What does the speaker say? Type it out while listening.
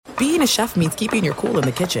being a chef means keeping your cool in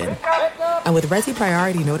the kitchen. And with Resi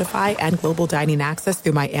Priority Notify and Global Dining Access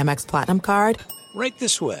through my Amex Platinum card, Right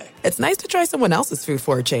this way. it's nice to try someone else's food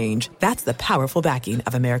for a change. That's the powerful backing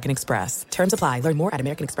of American Express. Terms apply. Learn more at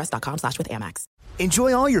americanexpress.com/withAmex.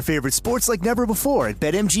 Enjoy all your favorite sports like never before at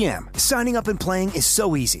BetMGM. Signing up and playing is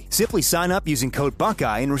so easy. Simply sign up using code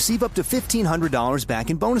Buckeye and receive up to $1,500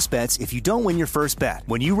 back in bonus bets if you don't win your first bet.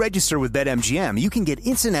 When you register with BetMGM, you can get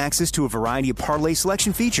instant access to a variety of parlay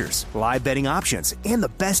selection features, live betting options, and the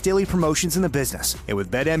best daily promotions in the business. And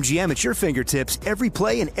with BetMGM at your fingertips, every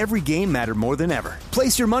play and every game matter more than ever.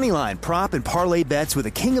 Place your moneyline, prop, and parlay bets with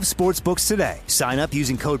the king of sportsbooks today. Sign up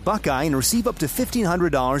using code Buckeye and receive up to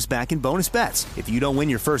 $1,500 back in bonus bets if you don't win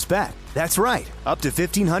your first bet. That's right, up to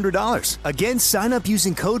 $1,500. Again, sign up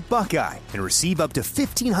using code Buckeye and receive up to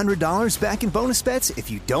 $1,500 back in bonus bets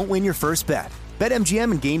if you don't win your first bet.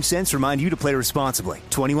 BetMGM and GameSense remind you to play responsibly.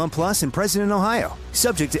 21 plus and present in Ohio.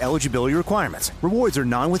 Subject to eligibility requirements. Rewards are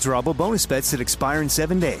non-withdrawable bonus bets that expire in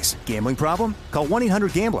 7 days. Gambling problem? Call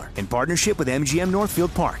 1-800-GAMBLER in partnership with MGM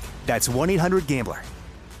Northfield Park. That's 1-800-GAMBLER.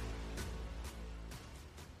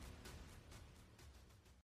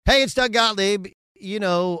 Hey, it's Doug Gottlieb. You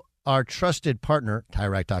know, our trusted partner,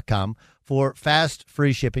 TireRack.com, for fast,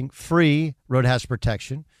 free shipping, free road hazard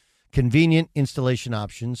protection, convenient installation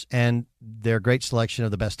options, and their great selection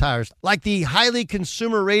of the best tires, like the highly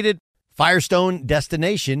consumer-rated Firestone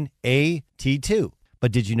Destination AT2.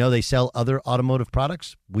 But did you know they sell other automotive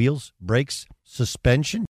products? Wheels, brakes,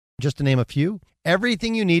 suspension, just to name a few.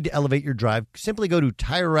 Everything you need to elevate your drive. Simply go to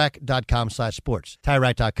TireRack.com/sports.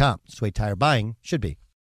 TireRack.com. It's the way tire buying should be.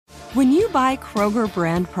 When you buy Kroger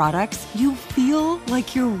brand products, you feel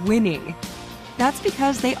like you're winning. That's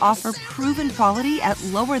because they offer proven quality at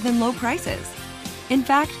lower than low prices. In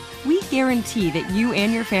fact, we guarantee that you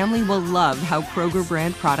and your family will love how Kroger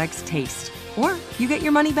brand products taste, or you get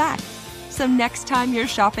your money back. So next time you're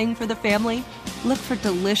shopping for the family, look for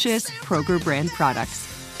delicious Kroger brand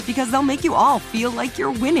products, because they'll make you all feel like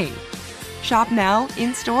you're winning. Shop now,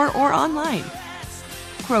 in-store, or online.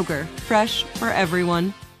 Kroger, fresh for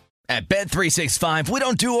everyone. At Bet365, we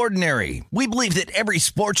don't do ordinary. We believe that every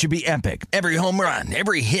sport should be epic. Every home run,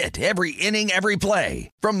 every hit, every inning, every play.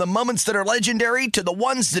 From the moments that are legendary to the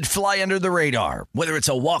ones that fly under the radar. Whether it's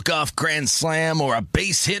a walk-off grand slam or a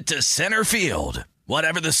base hit to center field.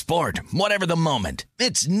 Whatever the sport, whatever the moment.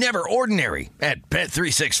 It's never ordinary at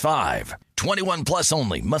Bet365. 21 plus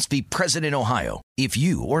only. Must be present in Ohio. If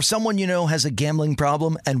you or someone you know has a gambling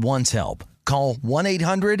problem and wants help, call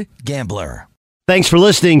 1-800-GAMBLER. Thanks for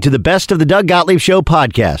listening to the Best of the Doug Gottlieb Show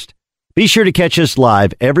podcast. Be sure to catch us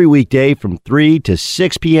live every weekday from 3 to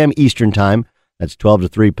 6 p.m. Eastern Time. That's 12 to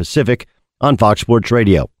 3 Pacific on Fox Sports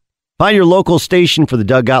Radio. Find your local station for the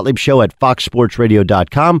Doug Gottlieb Show at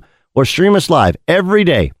foxsportsradio.com or stream us live every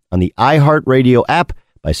day on the iHeartRadio app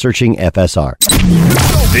by searching FSR.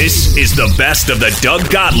 This is the Best of the Doug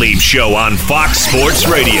Gottlieb Show on Fox Sports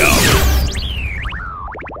Radio.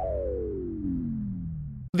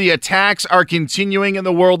 The attacks are continuing in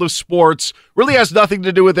the world of sports. Really has nothing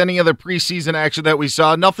to do with any of the preseason action that we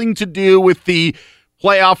saw. Nothing to do with the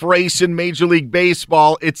playoff race in Major League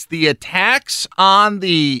Baseball. It's the attacks on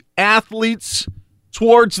the athletes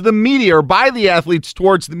towards the media, or by the athletes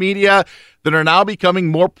towards the media, that are now becoming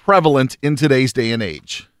more prevalent in today's day and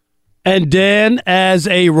age. And Dan, as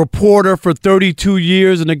a reporter for 32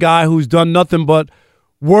 years and a guy who's done nothing but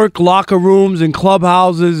work locker rooms and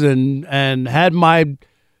clubhouses and had my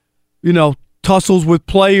tussles with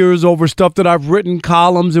players over stuff that I've written,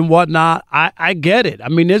 columns and whatnot, I get it. I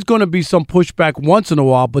mean, there's going to be some pushback once in a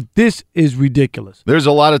while, but this is ridiculous. There's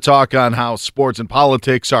a lot of talk on how sports and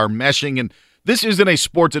politics are meshing, and this isn't a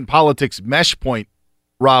sports and politics mesh point,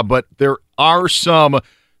 Rob, but there are some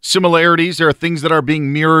similarities. There are things that are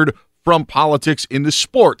being mirrored from politics into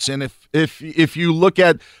sports. And if you look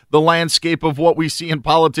at the landscape of what we see in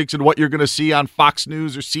politics and what you're going to see on Fox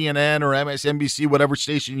News or CNN or MSNBC, whatever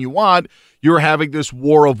station you want, you're having this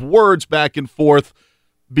war of words back and forth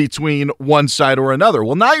between one side or another.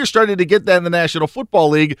 Well, now you're starting to get that in the National Football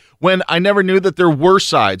League, when I never knew that there were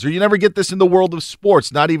sides, or you never get this in the world of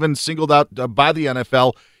sports, not even singled out by the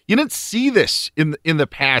NFL. You didn't see this in the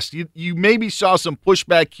past. You maybe saw some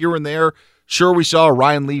pushback here and there. Sure, we saw a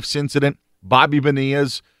Ryan Leafs incident, Bobby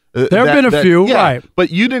Bonilla's. There have been a few, right. But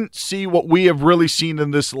you didn't see what we have really seen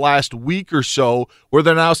in this last week or so, where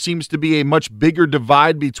there now seems to be a much bigger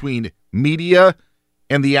divide between media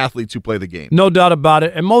and the athletes who play the game. No doubt about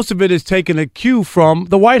it. And most of it is taking a cue from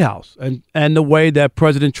the White House and the way that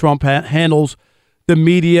President Trump handles the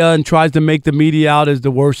media and tries to make the media out as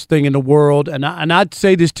the worst thing in the world. And I'd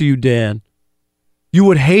say this to you, Dan. You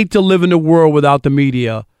would hate to live in a world without the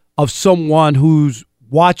media of someone who's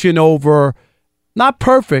watching over, not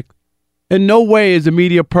perfect. In no way is the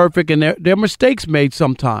media perfect, and there are mistakes made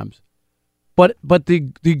sometimes. But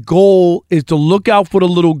the goal is to look out for the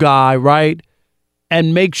little guy, right,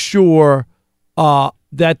 and make sure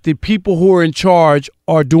that the people who are in charge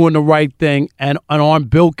are doing the right thing and aren't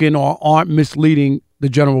bilking or aren't misleading the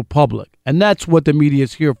general public. And that's what the media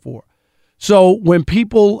is here for. So when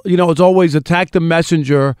people, it's always attack the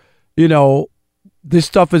messenger, this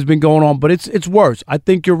stuff has been going on, but it's worse. I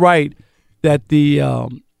think you're right that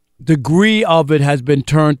the degree of it has been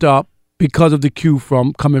turned up because of the cue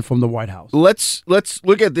coming from the White House. Let's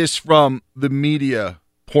look at this from the media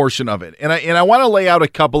portion of it. And I want to lay out a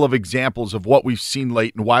couple of examples of what we've seen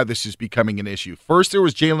late and why this is becoming an issue. First, there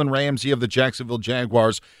was Jalen Ramsey of the Jacksonville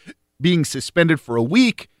Jaguars being suspended for a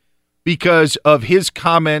week because of his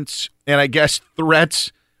comments and I guess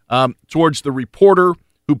threats towards the reporter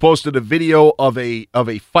who posted a video of a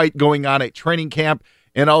fight going on at training camp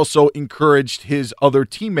and also encouraged his other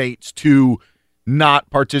teammates to not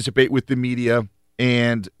participate with the media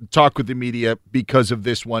and talk with the media because of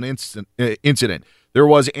this one incident. There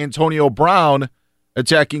was Antonio Brown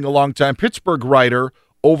attacking a longtime Pittsburgh writer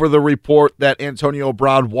over the report that Antonio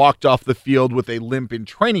Brown walked off the field with a limp in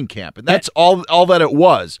training camp. And that's all that it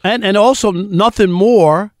was. And also nothing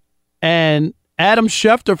more. And Adam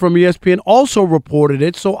Schefter from ESPN also reported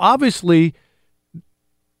it. So obviously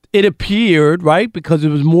it appeared, right, because it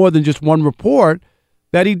was more than just one report,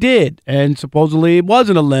 that he did. And supposedly it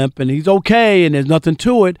wasn't a limp and he's okay and there's nothing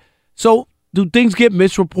to it. So do things get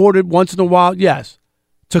misreported once in a while? Yes.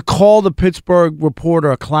 To call the Pittsburgh reporter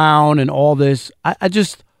a clown and all this, I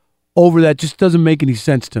just, over that, just doesn't make any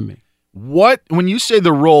sense to me. When you say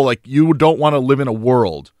the role, like you don't want to live in a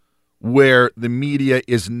world where the media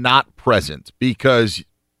is not present because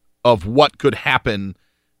of what could happen.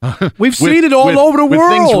 We've seen it all over the world.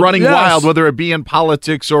 With things running wild, whether it be in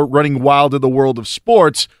politics or running wild in the world of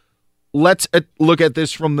sports. Let's look at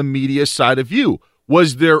this from the media side of view.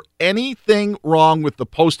 Was there anything wrong with the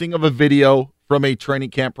posting of a video from a training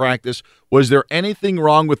camp practice? Was there anything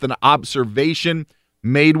wrong with an observation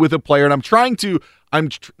made with a player? And I'm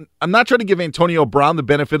not trying to give Antonio Brown the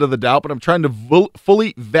benefit of the doubt, but I'm trying to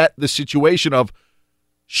fully vet the situation of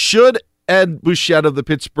should Ed Bouchette of the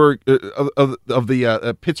Pittsburgh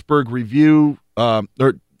Pittsburgh Review longtime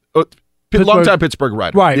Pittsburgh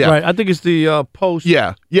writer, right? I think it's the Post.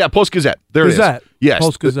 Yeah, Post Gazette. There Gazette. It is. Yes,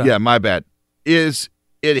 Post Gazette. Yeah, my bad. Is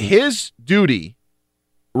it his duty,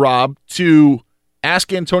 Rob, to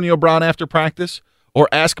ask Antonio Brown after practice or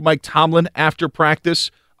ask Mike Tomlin after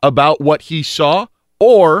practice about what he saw,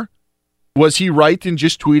 or was he right in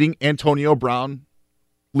just tweeting Antonio Brown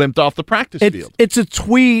limped off the practice field? It's a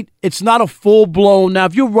tweet. It's not a full-blown. Now,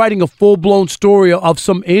 if you're writing a full-blown story of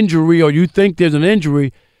some injury or you think there's an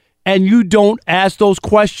injury and you don't ask those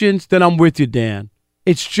questions, then I'm with you, Dan.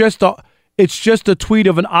 It's just a tweet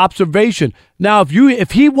of an observation. Now,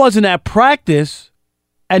 if he wasn't at practice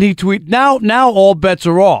and he tweet, now all bets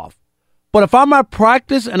are off. But if I'm at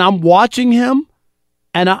practice and I'm watching him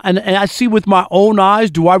and I see with my own eyes,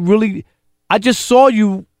 I just saw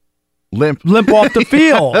you limp off the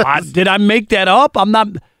field. Did I make that up? I'm not.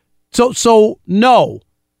 So no,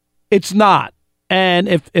 it's not. And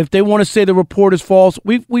if they want to say the report is false,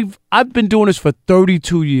 I've been doing this for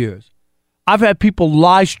 32 years. I've had people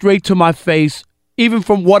lie straight to my face, even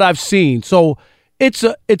from what I've seen. So it's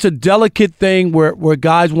a delicate thing where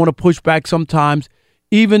guys want to push back sometimes,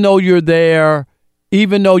 even though you're there,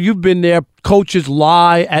 even though you've been there. Coaches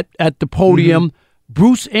lie at the podium. Mm-hmm.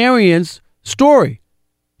 Bruce Arians' story.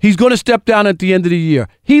 He's going to step down at the end of the year.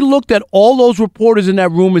 He looked at all those reporters in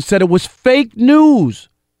that room and said it was fake news.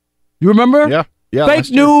 You remember? Yeah. Fake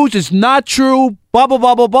news. It's not true. Blah, blah,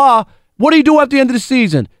 blah, blah, blah. What do you do at the end of the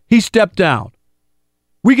season? He stepped down.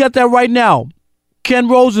 We got that right now. Ken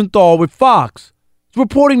Rosenthal with Fox is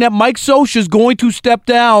reporting that Mike Scioscia is going to step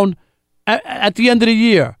down at the end of the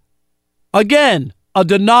year. Again, a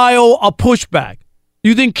denial, a pushback.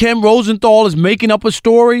 You think Ken Rosenthal is making up a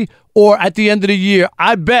story? Or at the end of the year,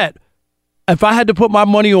 I bet if I had to put my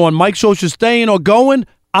money on Mike Scioscia staying or going,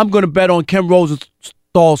 I'm going to bet on Ken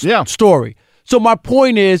Rosenthal's story. So my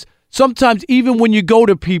point is, sometimes even when you go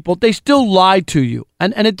to people, they still lie to you.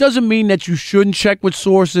 And it doesn't mean that you shouldn't check with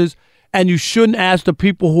sources and you shouldn't ask the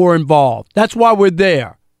people who are involved. That's why we're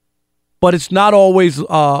there. But it's not always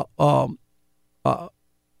rock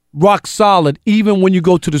solid, even when you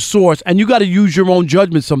go to the source. And you got to use your own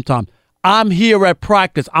judgment sometimes. I'm here at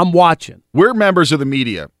practice. I'm watching. We're members of the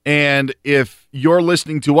media, and if you're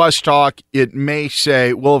listening to us talk, it may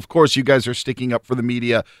say, well, of course you guys are sticking up for the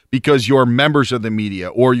media because you're members of the media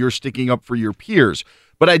or you're sticking up for your peers.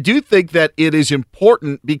 But I do think that it is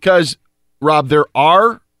important because, Rob, there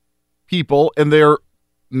are people, and they're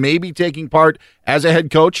maybe taking part as a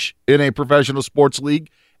head coach in a professional sports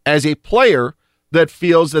league, as a player, that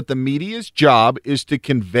feels that the media's job is to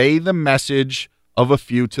convey the message of a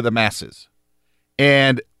few to the masses.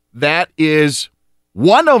 And that is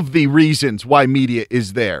one of the reasons why media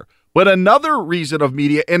is there. But another reason of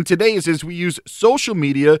media, and today is as we use social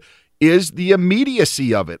media, is the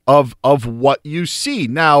immediacy of it, of what you see.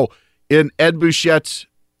 Now, in Ed Bouchette's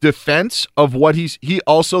defense of what he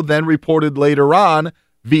also then reported later on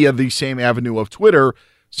via the same avenue of Twitter,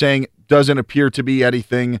 saying doesn't appear to be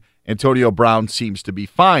anything. Antonio Brown seems to be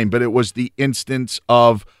fine, but it was the instance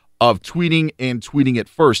of tweeting and tweeting it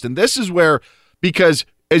first. And this is where, because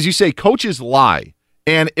as you say, coaches lie.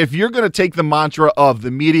 And if you're going to take the mantra of the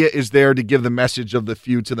media is there to give the message of the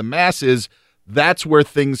few to the masses, that's where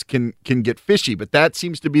things can get fishy. But that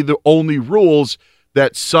seems to be the only rules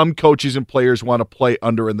that some coaches and players want to play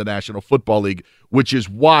under in the National Football League, which is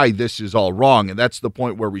why this is all wrong. And that's the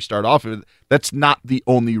point where we start off. That's not the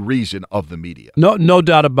only reason of the media. No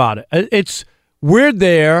doubt about it. We're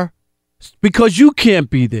there because you can't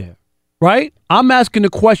be there, right? I'm asking the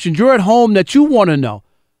questions. You're at home that you want to know.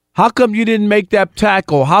 How come you didn't make that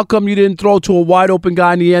tackle? How come you didn't throw to a wide open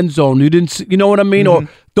guy in the end zone? You didn't, you know what I mean? Mm-hmm. Or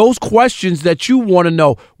those questions that you want to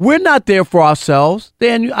know. We're not there for ourselves.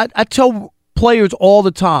 Dan, I tell players all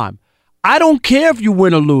the time, I don't care if you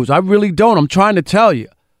win or lose. I really don't. I'm trying to tell you.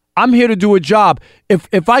 I'm here to do a job.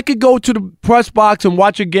 If I could go to the press box and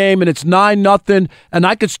watch a game and it's 9-0 and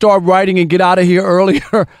I could start writing and get out of here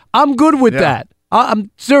earlier, I'm good with that.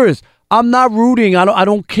 I'm serious. I'm not rooting. I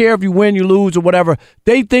don't care if you win, you lose, or whatever.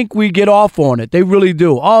 They think we get off on it. They really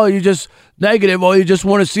do. Oh, you're just negative. Oh, you just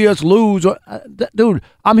want to see us lose. Dude,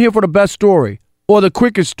 I'm here for the best story or the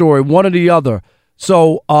quickest story, one or the other.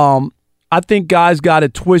 So I think guys got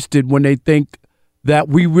it twisted when they think that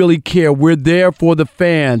we really care. We're there for the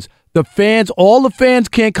fans. All the fans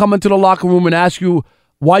can't come into the locker room and ask you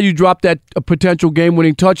why you dropped that potential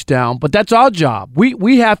game-winning touchdown, but that's our job.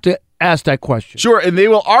 We have to ask that question. Sure, and they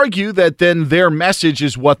will argue that then their message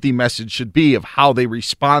is what the message should be of how they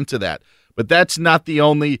respond to that. But that's not the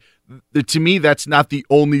only, to me, that's not the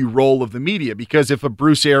only role of the media, because if a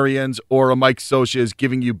Bruce Arians or a Mike Scioscia is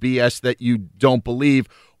giving you BS that you don't believe,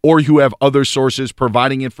 or you have other sources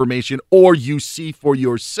providing information, or you see for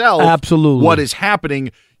yourself absolutely what is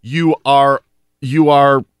happening, you are,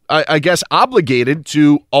 I guess, obligated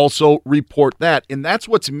to also report that. And that's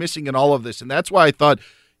what's missing in all of this. And that's why I thought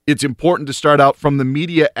it's important to start out from the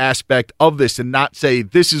media aspect of this and not say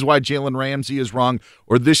this is why Jalen Ramsey is wrong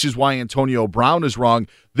or this is why Antonio Brown is wrong.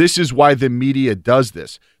 This is why the media does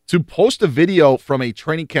this. To post a video from a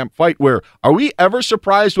training camp fight where, are we ever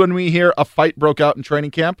surprised when we hear a fight broke out in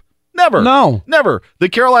training camp? Never. No. Never. The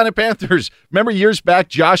Carolina Panthers, remember years back,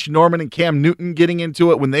 Josh Norman and Cam Newton getting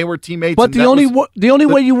into it when they were teammates? But the only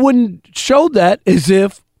way you wouldn't show that is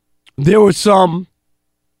if there was some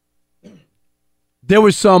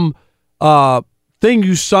thing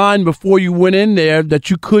you signed before you went in there that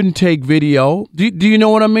you couldn't take video. Do you know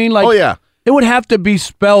what I mean? Like, oh, yeah. It would have to be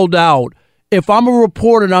spelled out. If I'm a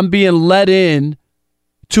reporter and I'm being let in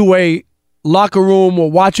to a locker room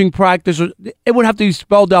or watching practice, it would have to be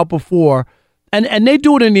spelled out before. And they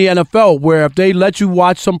do it in the NFL where if they let you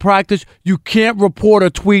watch some practice, you can't report a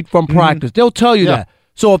tweet from practice. They'll tell you that.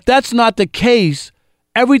 So if that's not the case,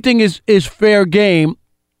 everything is fair game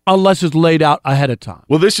unless it's laid out ahead of time.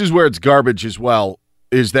 Well, this is where it's garbage as well,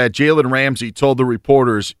 is that Jalen Ramsey told the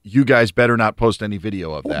reporters, you guys better not post any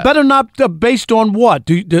video of that. Better not, based on what?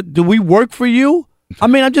 Do we work for you? I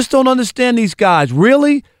mean, I just don't understand these guys.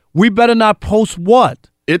 Really? We better not post what?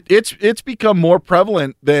 It's become more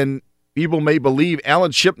prevalent than people may believe.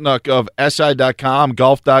 Alan Shipnuck of SI.com,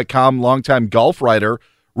 Golf.com, longtime golf writer,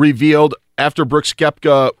 revealed after Brooks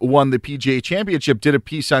Koepka won the PGA Championship, did a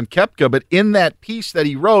piece on Koepka, but in that piece that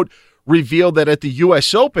he wrote, revealed that at the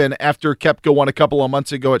U.S. Open, after Koepka won a couple of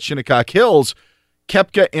months ago at Shinnecock Hills,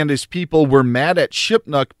 Koepka and his people were mad at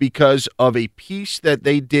Shipnuck because of a piece that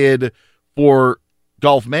they did for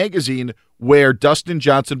Golf Magazine where Dustin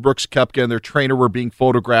Johnson, Brooks Koepka, and their trainer were being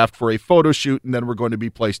photographed for a photo shoot and then were going to be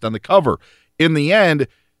placed on the cover. In the end,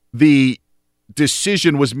 the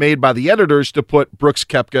decision was made by the editors to put Brooks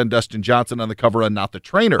Koepka and Dustin Johnson on the cover and not the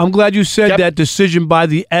trainer. I'm glad you said that decision by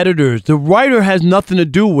the editors. The writer has nothing to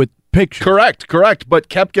do with pictures. Correct. But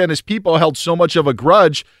Koepka and his people held so much of a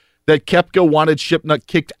grudge that Koepka wanted Shipnuck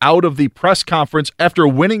kicked out of the press conference after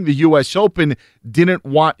winning the U.S. Open, didn't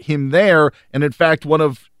want him there. And in fact, one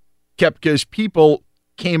of Koepka's people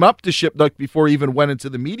came up to Shipnuck before he even went into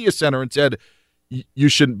the media center and said, you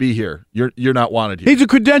shouldn't be here. You're not wanted here. He's a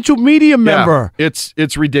credentialed media member. Yeah,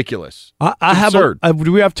 it's ridiculous. I have.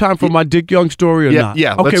 Do we have time for my Dick Young story or not?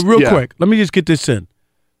 Yeah. Okay, real quick. Let me just get this in.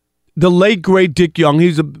 The late great Dick Young.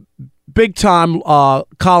 He's a big time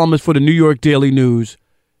columnist for the New York Daily News,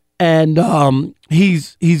 and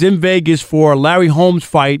he's in Vegas for a Larry Holmes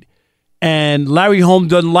fight. And Larry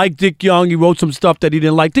Holmes doesn't like Dick Young. He wrote some stuff that he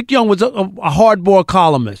didn't like. Dick Young was a hardball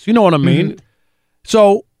columnist. You know what I mean? Mm-hmm.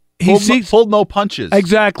 So he pulled no punches.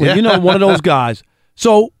 Exactly. Yeah. You know, one of those guys.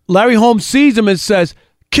 So Larry Holmes sees him and says,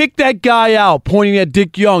 kick that guy out, pointing at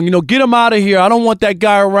Dick Young. You know, get him out of here. I don't want that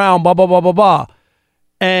guy around, blah, blah, blah, blah, blah.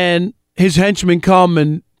 And his henchmen come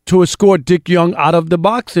and to escort Dick Young out of the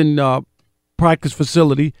boxing practice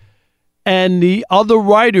facility. And the other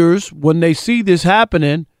writers, when they see this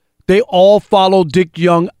happening, they all follow Dick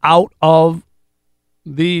Young out of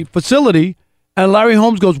the facility. And Larry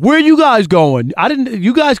Holmes goes, where are you guys going?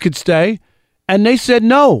 You guys could stay. And they said,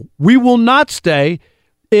 no, we will not stay.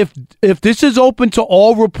 If this is open to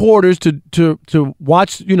all reporters to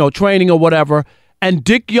watch, training or whatever, and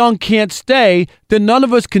Dick Young can't stay, then none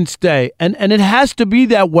of us can stay. And it has to be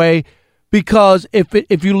that way, because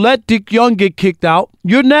if you let Dick Young get kicked out,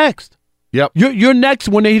 you're next. Yep. You're next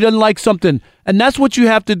when he doesn't like something. And that's what you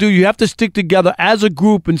have to do. You have to stick together as a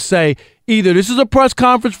group and say, either this is a press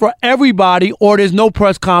conference for everybody or there's no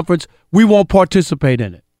press conference. We won't participate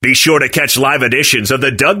in it. Be sure to catch live editions of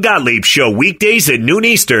the Doug Gottlieb Show weekdays at noon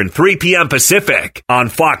Eastern, 3 p.m. Pacific on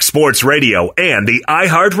Fox Sports Radio and the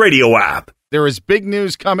iHeartRadio app. There is big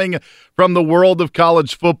news coming from the world of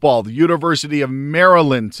college football. The University of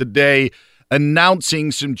Maryland today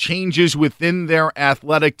announcing some changes within their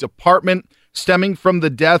athletic department stemming from the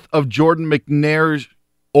death of Jordan McNair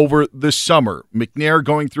over the summer. McNair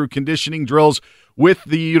going through conditioning drills with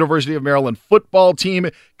the University of Maryland football team,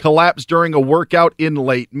 collapsed during a workout in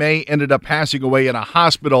late May, ended up passing away in a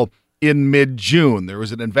hospital in mid-June. There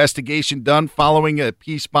was an investigation done following a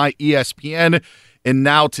piece by ESPN, and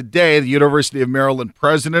now today the University of Maryland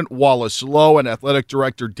president Wallace Lowe and athletic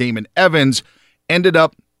director Damon Evans ended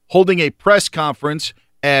up holding a press conference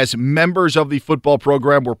as members of the football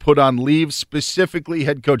program were put on leave, specifically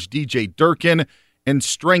head coach DJ Durkin and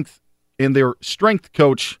their strength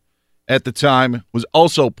coach at the time was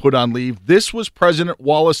also put on leave. This was President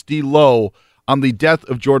Wallace D. Lowe on the death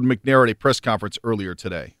of Jordan McNair at a press conference earlier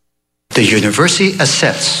today. The university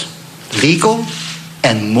accepts legal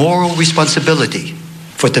and moral responsibility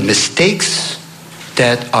for the mistakes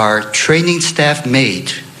that our training staff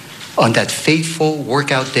made on that fateful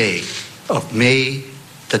workout day of May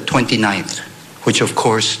the 29th, which of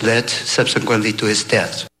course led subsequently to his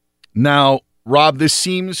death. Now, Rob, this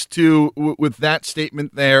seems to, with that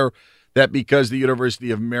statement there, that because the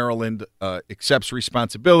University of Maryland accepts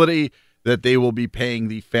responsibility, that they will be paying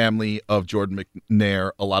the family of Jordan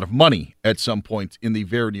McNair a lot of money at some point in the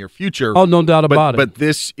very near future. Oh, no doubt about it. But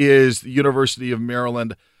this is the University of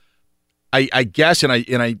Maryland, I guess, and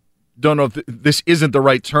I don't know if this isn't the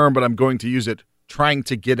right term, but I'm going to use it, trying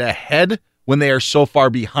to get ahead when they are so far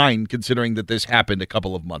behind, considering that this happened a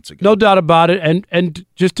couple of months ago. No doubt about it, and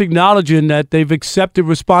just acknowledging that they've accepted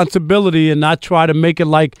responsibility and not try to make it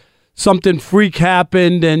like something freak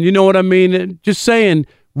happened, and you know what I mean? Just saying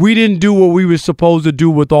we didn't do what we were supposed to do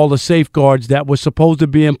with all the safeguards that were supposed to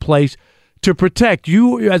be in place to protect.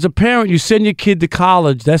 You, as a parent, you send your kid to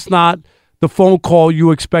college. That's not the phone call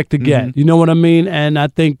you expect to get. Mm-hmm. You know what I mean? And I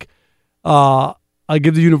think I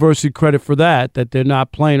give the university credit for that they're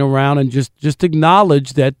not playing around and just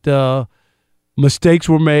acknowledge that mistakes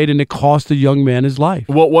were made and it cost a young man his life.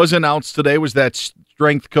 What was announced today was that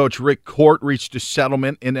strength coach Rick Court reached a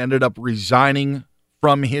settlement and ended up resigning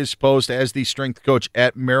from his post as the strength coach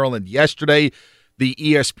at Maryland yesterday. The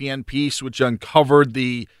ESPN piece, which uncovered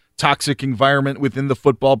the toxic environment within the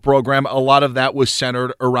football program, a lot of that was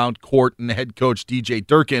centered around Court and head coach DJ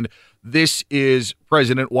Durkin. This is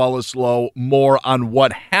President Wallace Lowe more on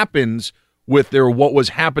what happens with what was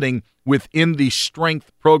happening within the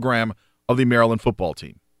strength program of the Maryland football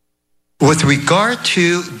team. With regard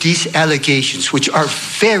to these allegations, which are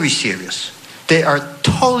very serious, they are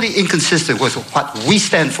totally inconsistent with what we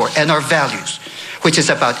stand for and our values, which is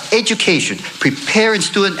about education, preparing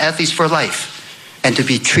student athletes for life, and to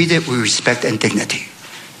be treated with respect and dignity.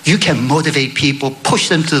 You can motivate people, push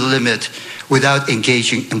them to the limit without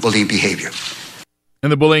engaging in bullying behavior.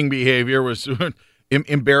 And the bullying behavior was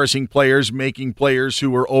embarrassing players, making players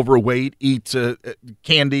who were overweight eat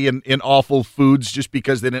candy and awful foods just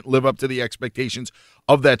because they didn't live up to the expectations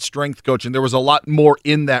of that strength coach. And there was a lot more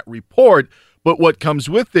in that report. But what comes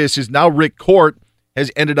with this is now Rick Court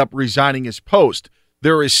has ended up resigning his post.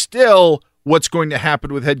 There is still what's going to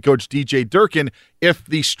happen with head coach DJ Durkin if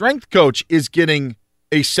the strength coach is getting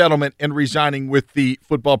a settlement and resigning with the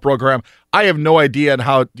football program. I have no idea on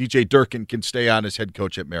how DJ Durkin can stay on as head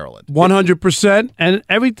coach at Maryland. 100%. And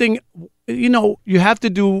everything, you have to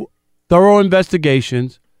do thorough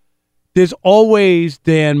investigations. There's always,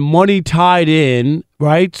 Dan, money tied in,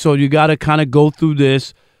 right? So you got to kind of go through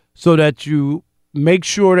this so that you make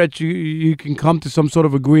sure that you can come to some sort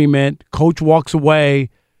of agreement. Coach walks away,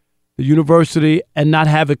 the university, and not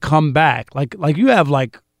have it come back. Like you have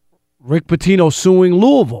Rick Pitino suing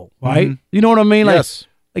Louisville, right? Mm-hmm. You know what I mean? Yes.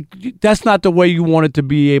 Like that's not the way you want it to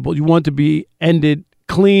be able. You want it to be ended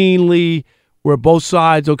cleanly, where both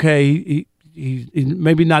sides, okay, he's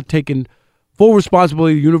maybe not taking full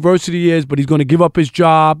responsibility. The university is, but he's going to give up his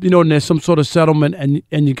job. And there's some sort of settlement,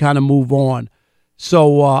 and you kind of move on.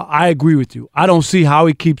 So I agree with you. I don't see how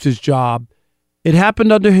he keeps his job. It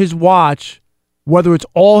happened under his watch. Whether it's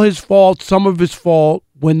all his fault, some of his fault,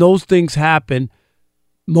 when those things happen,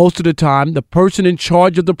 most of the time, the person in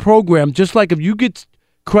charge of the program, just like if you get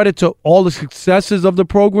credit to all the successes of the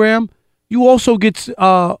program, you also get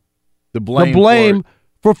the blame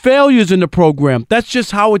for failures in the program. That's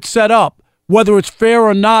just how it's set up. Whether it's fair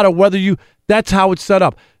or not, or that's how it's set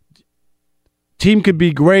up. Team could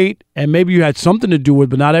be great, and maybe you had something to do with,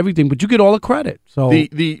 but not everything. But you get all the credit. So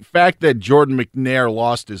the fact that Jordan McNair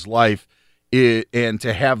lost his life, and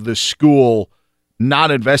to have the school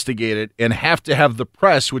not investigate it and have to have the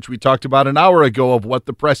press, which we talked about an hour ago of what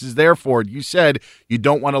the press is there for. You said you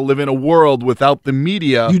don't want to live in a world without the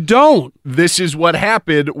media. You don't. This is what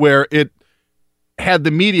happened, where it had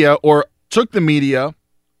the media, or took the media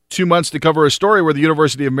 2 months to cover a story where the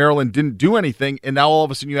University of Maryland didn't do anything, and now all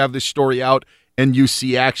of a sudden you have this story out and you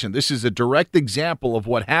see action. This is a direct example of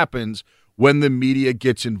what happens when the media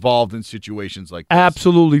gets involved in situations like this.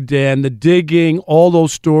 Absolutely, Dan. The digging, all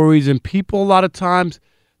those stories, and people a lot of times,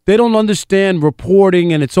 they don't understand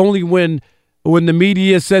reporting, and it's only when the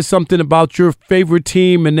media says something about your favorite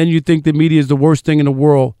team and then you think the media is the worst thing in the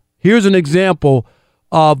world. Here's an example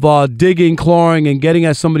of digging, clawing, and getting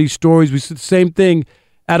at some of these stories. We said the same thing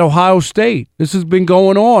at Ohio State. This has been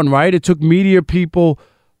going on, right? It took media people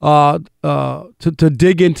to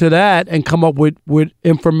dig into that and come up with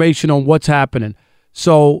information on what's happening.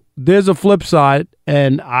 So there's a flip side,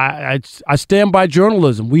 and I stand by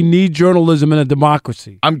journalism. We need journalism in a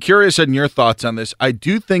democracy. I'm curious on your thoughts on this. I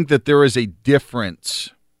do think that there is a difference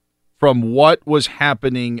from what was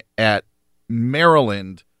happening at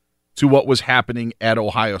Maryland to what was happening at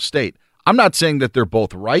Ohio State. I'm not saying that they're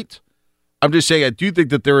both right. I'm just saying I do think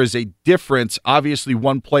that there is a difference. Obviously,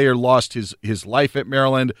 one player lost his life at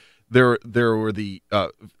Maryland. There were the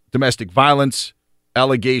domestic violence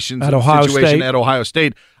allegations at Ohio State. At Ohio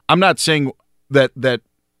State. I'm not saying that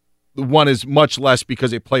one is much less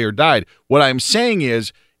because a player died. What I'm saying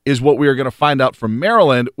is what we are going to find out from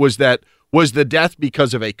Maryland was the death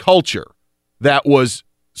because of a culture. That was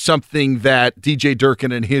something that DJ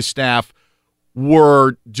Durkin and his staff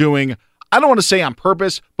were doing. I don't want to say on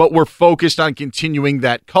purpose, but we're focused on continuing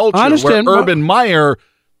that culture. I understand. Where Urban Meyer,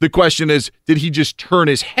 the question is, did he just turn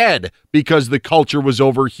his head because the culture was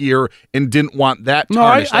over here and didn't want that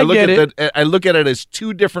tarnished? No, I get it. I look at it as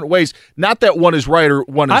two different ways. Not that one is right or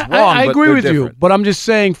one is wrong. I agree with you, but I'm just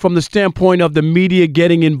saying from the standpoint of the media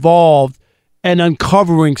getting involved and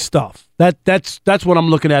uncovering stuff. That's what I'm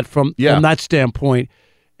looking at from that standpoint.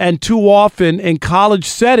 And too often in college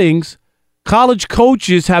settings, college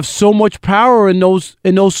coaches have so much power in those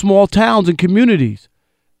small towns and communities.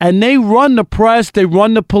 And they run the press, they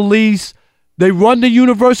run the police, they run the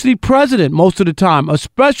university president most of the time,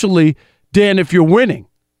 especially, Dan, if you're winning.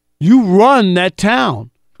 You run that town.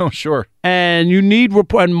 Oh, sure. And you need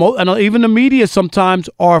and even the media sometimes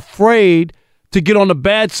are afraid to get on the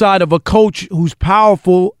bad side of a coach who's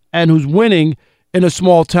powerful and who's winning in a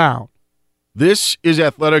small town. This is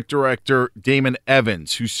Athletic Director Damon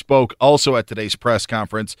Evans, who spoke also at today's press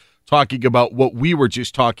conference, talking about what we were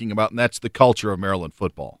just talking about, and that's the culture of Maryland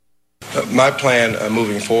football. My plan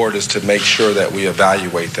moving forward is to make sure that we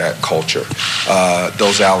evaluate that culture,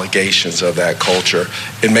 those allegations of that culture,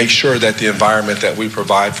 and make sure that the environment that we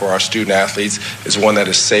provide for our student athletes is one that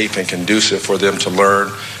is safe and conducive for them to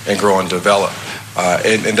learn and grow and develop,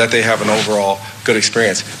 and that they have an overall good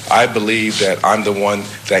experience. I believe that I'm the one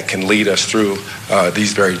that can lead us through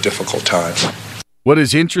these very difficult times. What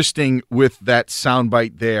is interesting with that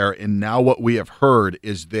soundbite there, and now what we have heard,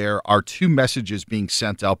 is there are two messages being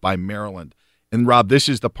sent out by Maryland. And, Rob, this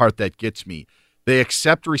is the part that gets me. They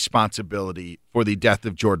accept responsibility for the death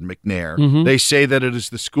of Jordan McNair. Mm-hmm. They say that it is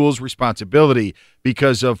the school's responsibility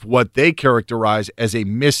because of what they characterize as a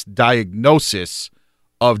misdiagnosis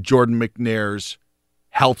of Jordan McNair's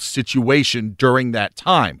health situation during that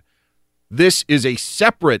time. This is a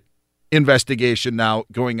separate investigation now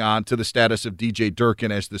going on to the status of DJ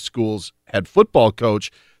Durkin as the school's head football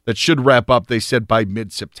coach that should wrap up, they said, by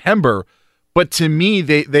mid-September. But to me,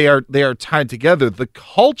 they are tied together. The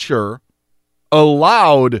culture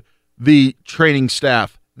allowed the training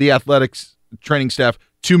staff, the athletics training staff,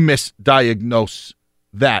 to misdiagnose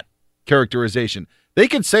that characterization. They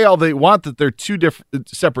can say all they want that they're two different,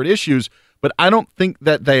 separate issues, but I don't think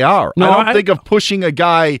that they are. No, I don't think of pushing a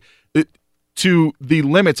guy to the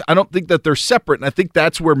limits. I don't think that they're separate, and I think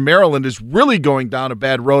that's where Maryland is really going down a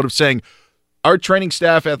bad road of saying our training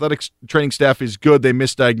staff, athletics training staff is good. They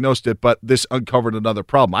misdiagnosed it, but this uncovered another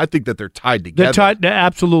problem. I think that they're tied together. They're tied,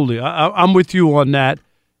 absolutely. I'm with you on that.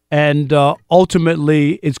 And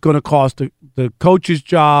ultimately, it's going to cost the coach's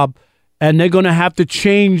job, and they're going to have to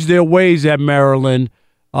change their ways at Maryland,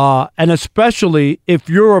 and especially if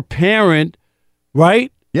you're a parent,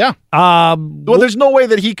 right? Yeah. Well, there's no way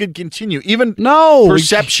that he could continue, even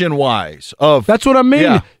perception-wise. That's what I mean.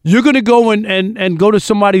 Yeah. You're going to go and go to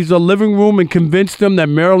somebody's living room and convince them that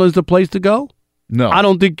Maryland's the place to go? No. I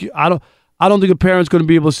don't think a parent's going to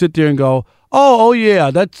be able to sit there and go, oh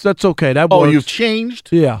yeah, that's okay. That works. Oh, you've changed?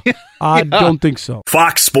 Yeah. I don't think so.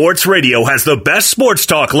 Fox Sports Radio has the best sports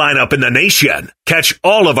talk lineup in the nation. Catch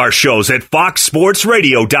all of our shows at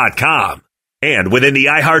foxsportsradio.com. And within the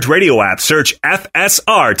iHeartRadio app, search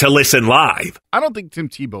FSR to listen live. I don't think Tim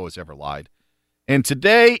Tebow has ever lied. And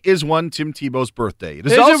today is one Tim Tebow's birthday. It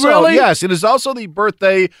is it really? Yes, it is also the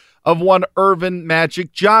birthday of one Irvin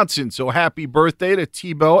Magic Johnson. So happy birthday to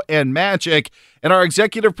Tebow and Magic. And our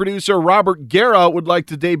executive producer, Robert Guerra, would like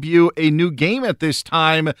to debut a new game at this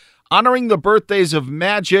time, honoring the birthdays of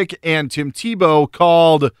Magic and Tim Tebow,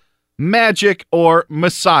 called Magic or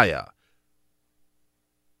Messiah.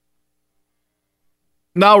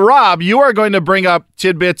 Now, Rob, you are going to bring up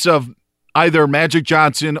tidbits of either Magic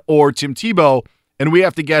Johnson or Tim Tebow, and we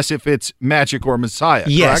have to guess if it's Magic or Messiah.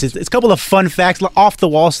 Yes, it's a couple of fun facts,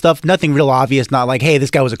 off-the-wall stuff, nothing real obvious, not like, hey,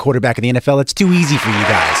 this guy was a quarterback in the NFL. It's too easy for you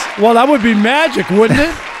guys. Well, that would be Magic, wouldn't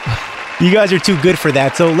it? You guys are too good for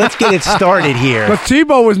that, so let's get it started here. But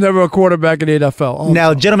Tebow was never a quarterback in the NFL. Also.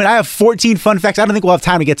 Now, gentlemen, I have 14 fun facts. I don't think we'll have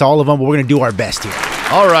time to get to all of them, but we're going to do our best here.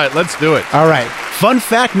 All right, let's do it. All right, fun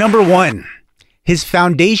fact number 1. His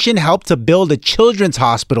foundation helped to build a children's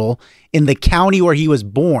hospital in the county where he was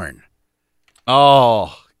born.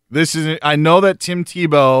 Oh, I know that Tim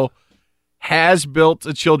Tebow has built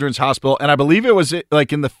a children's hospital, and I believe it was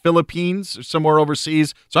like in the Philippines or somewhere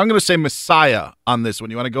overseas. So I'm going to say Messiah on this one.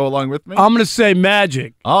 You want to go along with me? I'm going to say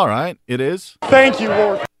Magic. All right, it is. Thank you,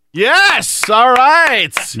 Lord. Yes, all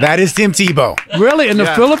right. That is Tim Tebow. Really? In the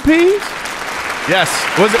Philippines? Yes.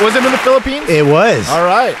 Was it in the Philippines? It was. All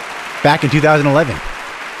right. Back in 2011.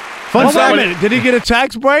 Fun fact. Did he get a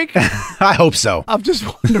tax break? I hope so. I'm just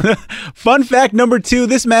wondering. Fun fact number 2.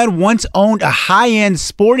 This man once owned a high-end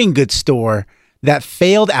sporting goods store that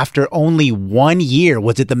failed after only 1 year.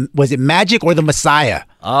 Was it Magic or the Messiah?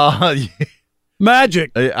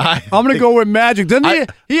 Magic. I'm going to go with Magic.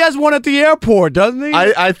 Doesn't he has one at the airport, doesn't he?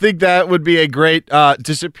 I think that would be a great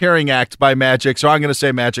disappearing act by Magic, so I'm going to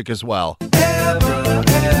say Magic as well.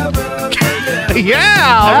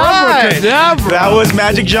 Yeah, all right. That was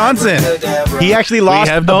Magic Johnson. He actually lost.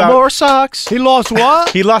 We have no more socks. He lost what?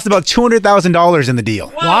 He lost about $200,000 in the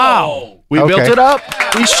deal. Wow. We built it up.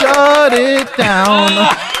 We shut it down.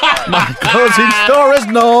 My clothing store is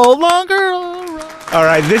no longer around. All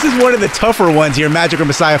right, this is one of the tougher ones here, Magic or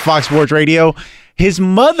Messiah, Fox Sports Radio. His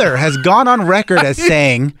mother has gone on record as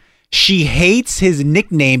saying she hates his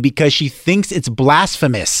nickname because she thinks it's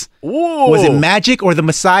blasphemous. Ooh. Was it Magic or the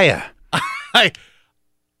Messiah?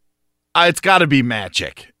 It's got to be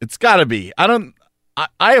Magic. It's got to be. I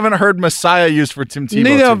haven't heard Messiah used for Tim Tebow.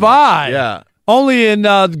 Neither have I. Yeah. Only in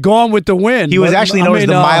Gone with the Wind. He was actually known as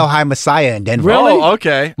the Mile High Messiah in Denver. Really? Oh,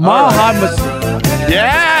 okay. Mile High Messiah.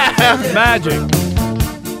 Yeah. Magic.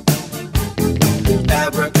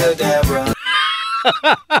 Abracadabra.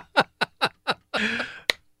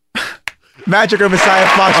 Magic or Messiah,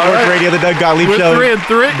 Fox Sports Radio, the Doug Gottlieb Show. 3 and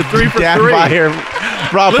 3. 3 for Dan 3. By here.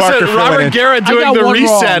 Rob Parker. Robert Garrett doing the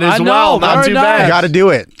reset as well. Not too bad. Got to do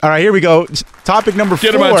it. All right, here we go. Topic number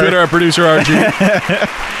 4. Get him on Twitter, our producer, Archie.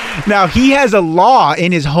 Now, he has a law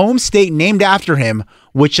in his home state named after him,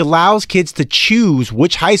 which allows kids to choose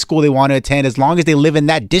which high school they want to attend as long as they live in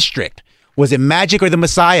that district. Was it Magic or the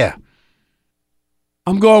Messiah?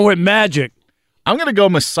 I'm going with Magic. I'm going to go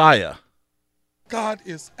Messiah. God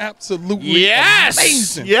is absolutely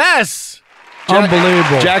amazing. Yes.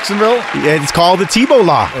 Unbelievable. Jacksonville? It's called the Tebow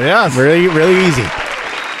Law. Yes. Really, really easy.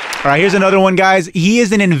 All right, here's another one, guys. He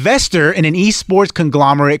is an investor in an esports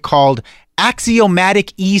conglomerate called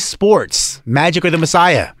Axiomatic Esports. Magic or the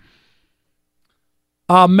Messiah?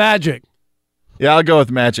 Magic. Yeah, I'll go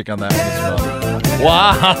with Magic on that one as well.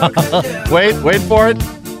 Wow. Wait for it.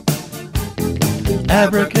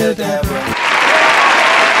 Abracadabra.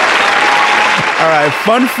 All right,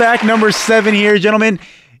 fun fact number 7 here, gentlemen.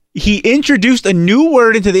 He introduced a new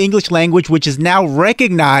word into the English language, which is now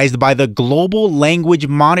recognized by the Global Language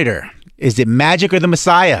Monitor. Is it Magic or the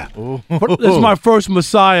Messiah? This is my first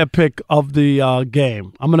Messiah pick of the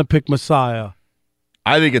game. I'm going to pick Messiah.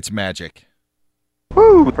 I think it's Magic.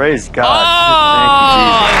 Woo! Praise God. Thank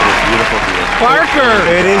you, Jesus, for this beautiful deal. Parker!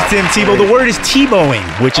 It is Tim Tebow. The word is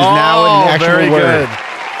Tebowing, which is now an actual very word. Good.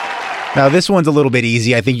 Now, this one's a little bit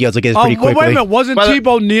easy. I think you guys will get this pretty quickly. Wait a minute. Wasn't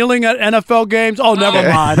Tebow kneeling at NFL games? Oh, never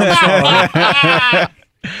mind. I'm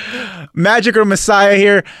sorry. Magic or Messiah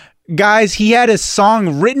here. Guys, he had a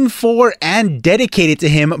song written for and dedicated to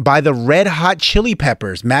him by the Red Hot Chili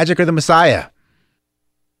Peppers. Magic or the Messiah?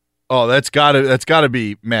 Oh, that's gotta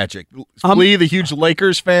be Magic. Lee, the huge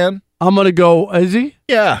Lakers fan. I'm going to go, is he?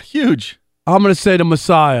 Yeah, huge. I'm going to say the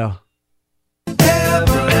Messiah. You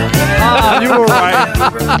were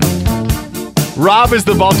right. Rob is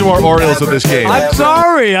the Baltimore Orioles of this game. I'm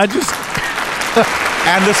sorry. And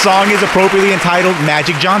the song is appropriately entitled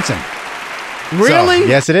Magic Johnson. Really? So,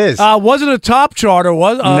 yes, it is. Wasn't a top charter,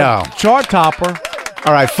 was no. Chart topper.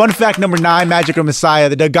 All right, fun fact number 9, Magic or Messiah,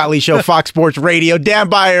 the Doug Gottlieb Show, Fox Sports Radio. Dan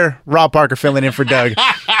Byer, Rob Parker filling in for Doug.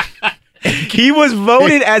 He was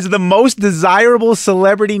voted as the most desirable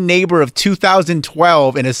celebrity neighbor of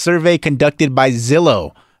 2012 in a survey conducted by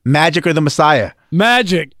Zillow. Magic or the Messiah?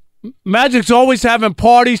 Magic. Magic's always having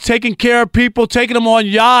parties, taking care of people, taking them on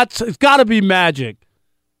yachts. It's got to be Magic.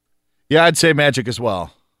 Yeah, I'd say Magic as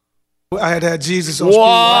well. I had Jesus on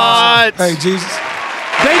What? Hey, Jesus.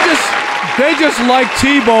 They just like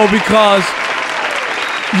Tebow because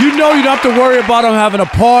you don't have to worry about him having a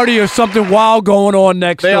party or something wild going on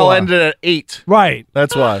next door. They all ended at 8. Right.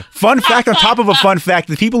 That's why. Fun fact on top of a fun fact,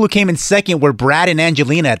 the people who came in second were Brad and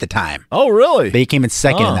Angelina at the time. Oh, really? They came in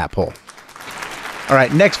second in that poll. All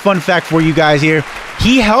right, next fun fact for you guys here.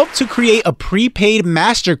 He helped to create a prepaid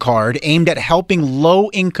MasterCard aimed at helping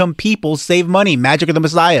low-income people save money. Magic or the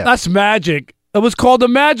Messiah? That's Magic. It was called the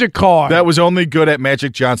Magic Card. That was only good at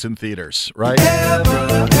Magic Johnson theaters, right?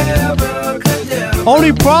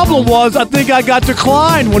 Only problem was I think I got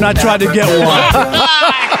declined when I tried to get one.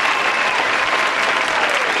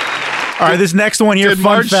 All right, this next one here, Did fun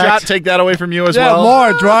Marge fact. Shot take that away from you as Yeah, well?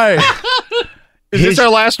 Marge, right. Is this our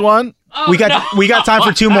last one? We got time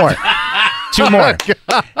for 2 more. 2 more.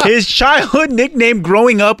 His childhood nickname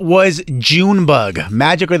growing up was Junebug.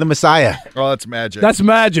 Magic or the Messiah? Oh, that's Magic. That's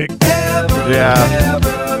Magic. Yeah.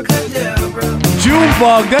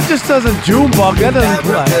 Junebug. That just doesn't Junebug. That doesn't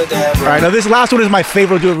play. All right, now this last one is my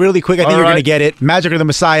favorite. I'll do it really quick. I think you're going to get it. Magic or the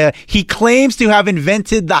Messiah? He claims to have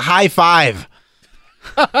invented the high five.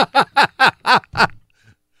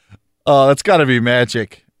 Oh, that's got to be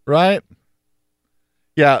Magic, right?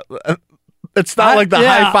 Yeah. It's not like the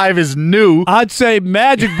high five is new. I'd say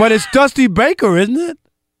Magic, but it's Dusty Baker, isn't it?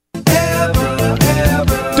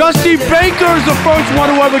 Dusty Baker is the first one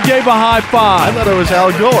who ever gave a high five. I thought it was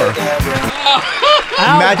Al Gore.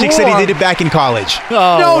 Magic said he did it back in college.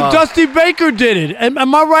 Dusty Baker did it. Am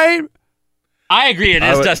I right? I agree. It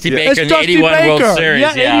is Dusty Baker It's in the Dusty 81 Baker. World Series.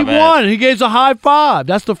 Yeah, 81. He gave a high five.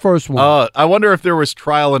 That's the first one. I wonder if there was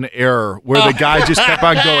trial and error where the guy just kept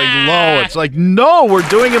on going low. It's like, no, we're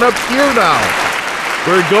doing it up here now.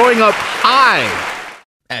 We're going up high.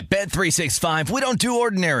 At Bet365, we don't do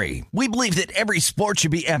ordinary. We believe that every sport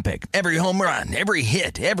should be epic. Every home run, every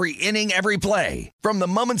hit, every inning, every play. From the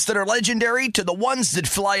moments that are legendary to the ones that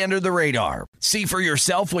fly under the radar. See for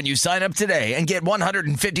yourself when you sign up today and get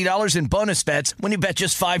 $150 in bonus bets when you bet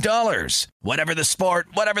just $5. Whatever the sport,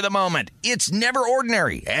 whatever the moment, it's never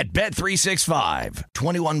ordinary at Bet365.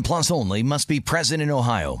 21 plus only. Must be present in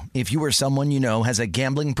Ohio. If you or someone you know has a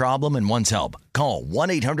gambling problem and wants help, call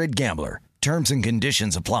 1-800-GAMBLER. Terms and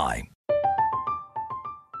conditions apply.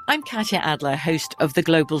 I'm Katya Adler, host of The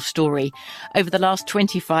Global Story. Over the last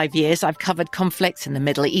 25 years, I've covered conflicts in the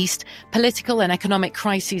Middle East, political and economic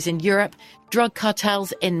crises in Europe, drug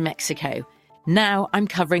cartels in Mexico. Now I'm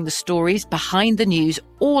covering the stories behind the news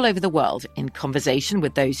all over the world in conversation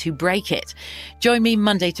with those who break it. Join me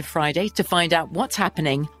Monday to Friday to find out what's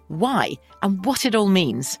happening, why, and what it all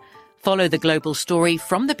means. Follow The Global Story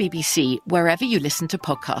from the BBC wherever you listen to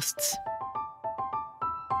podcasts.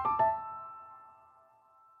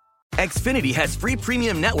 Xfinity has free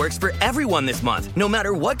premium networks for everyone this month, no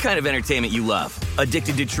matter what kind of entertainment you love.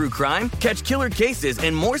 Addicted to true crime? Catch killer cases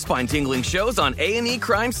and more spine-tingling shows on A&E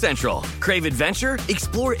Crime Central. Crave adventure?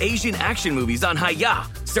 Explore Asian action movies on Hi-Ya.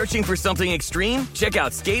 Searching for something extreme? Check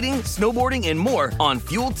out skating, snowboarding, and more on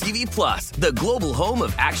Fuel TV Plus, the global home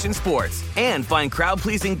of action sports. And find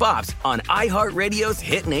crowd-pleasing bops on iHeartRadio's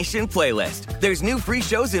Hit Nation playlist. There's new free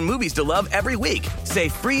shows and movies to love every week. Say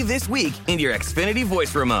free this week in your Xfinity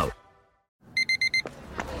voice remote.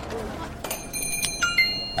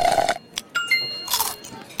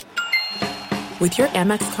 With your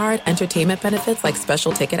Amex card, entertainment benefits like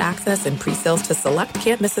special ticket access and pre-sales to select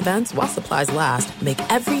can't-miss events while supplies last make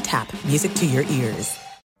every tap music to your ears.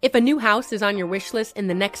 If a new house is on your wish list in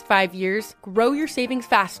the next 5 years, grow your savings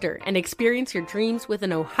faster and experience your dreams with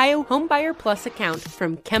an Ohio Homebuyer Plus account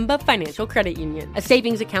from Kemba Financial Credit Union. A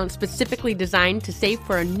savings account specifically designed to save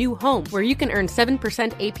for a new home where you can earn 7%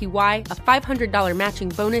 APY, a $500 matching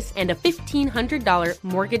bonus, and a $1,500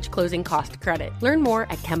 mortgage closing cost credit. Learn more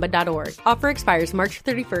at Kemba.org. Offer expires March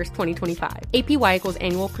 31st, 2025. APY equals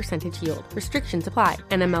annual percentage yield. Restrictions apply.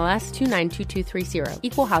 NMLS 292230.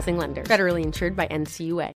 Equal housing lender. Federally insured by NCUA.